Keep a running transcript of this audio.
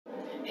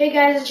Hey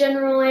guys, it's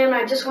General Lamb.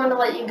 I just wanted to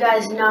let you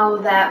guys know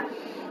that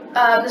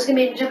this is going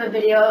to be a different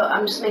video.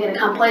 I'm just making a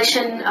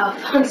compilation of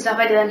fun stuff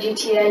I did on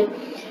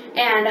GTA,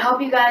 and I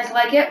hope you guys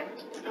like it.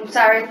 I'm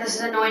sorry if this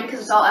is annoying because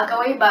it's all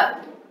echoey,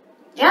 but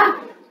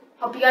yeah,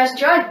 hope you guys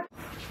enjoyed.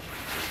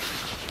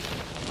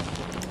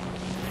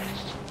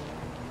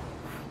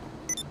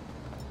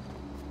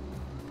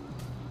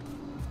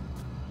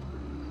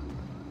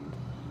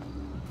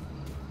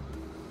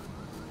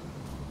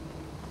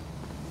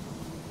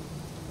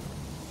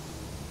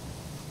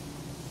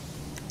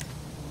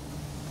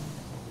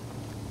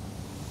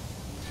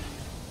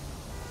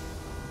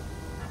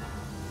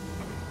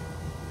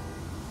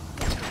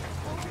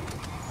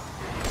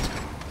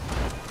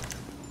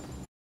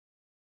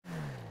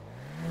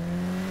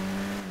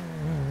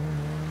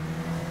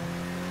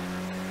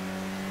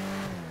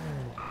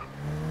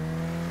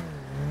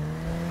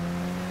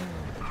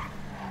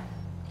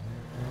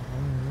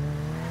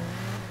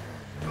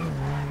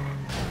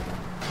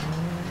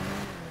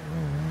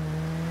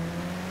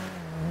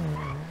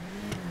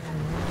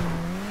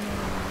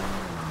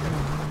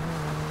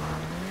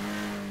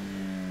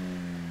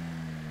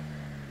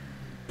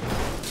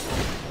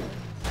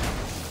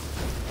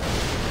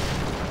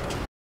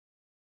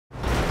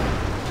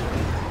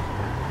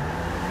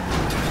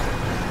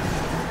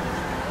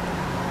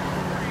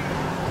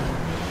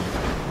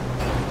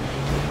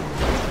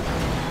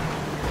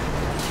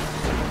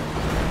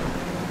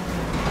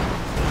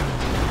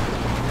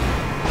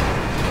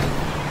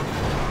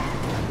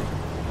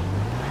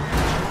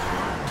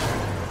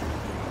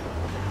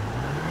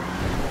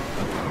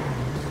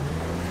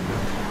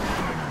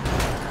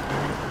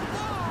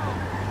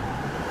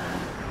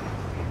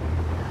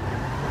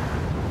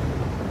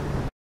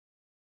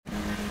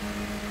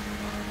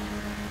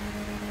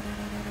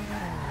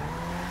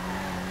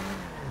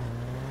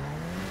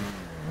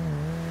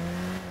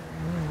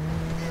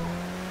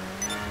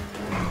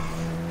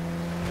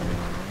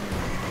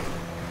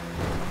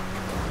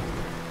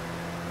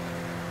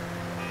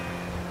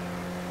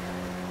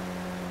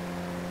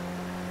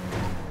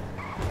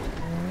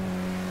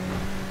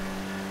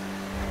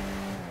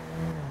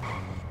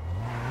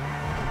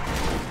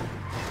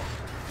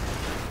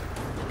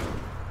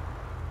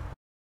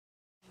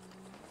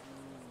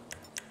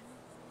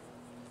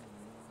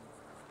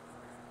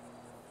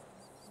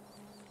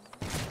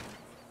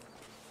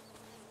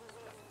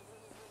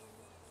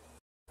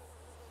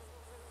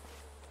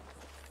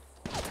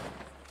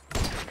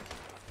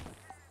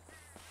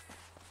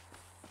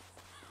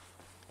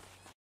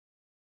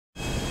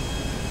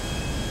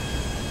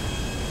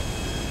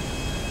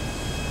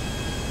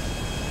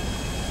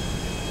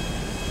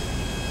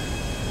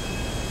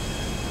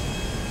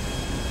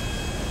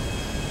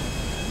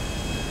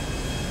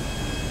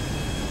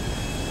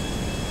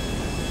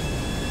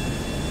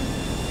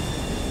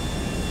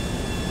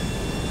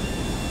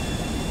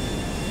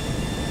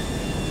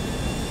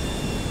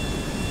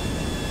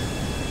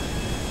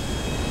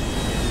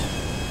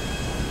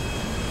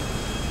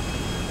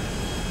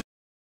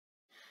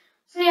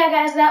 So yeah,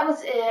 guys, that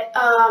was it.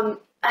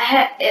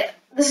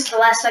 This is the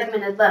last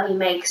segment it let me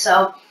make.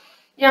 So,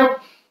 I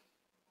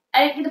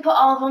didn't get to put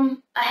all of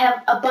them. I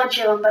have a bunch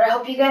of them, but I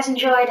hope you guys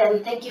enjoyed,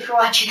 and thank you for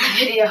watching the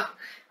video.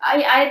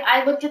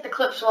 I looked at the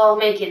clips while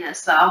making this,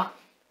 so I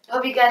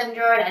hope you guys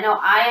enjoyed. I know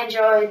I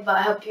enjoyed, but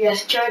I hope you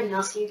guys enjoyed, and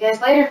I'll see you guys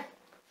later.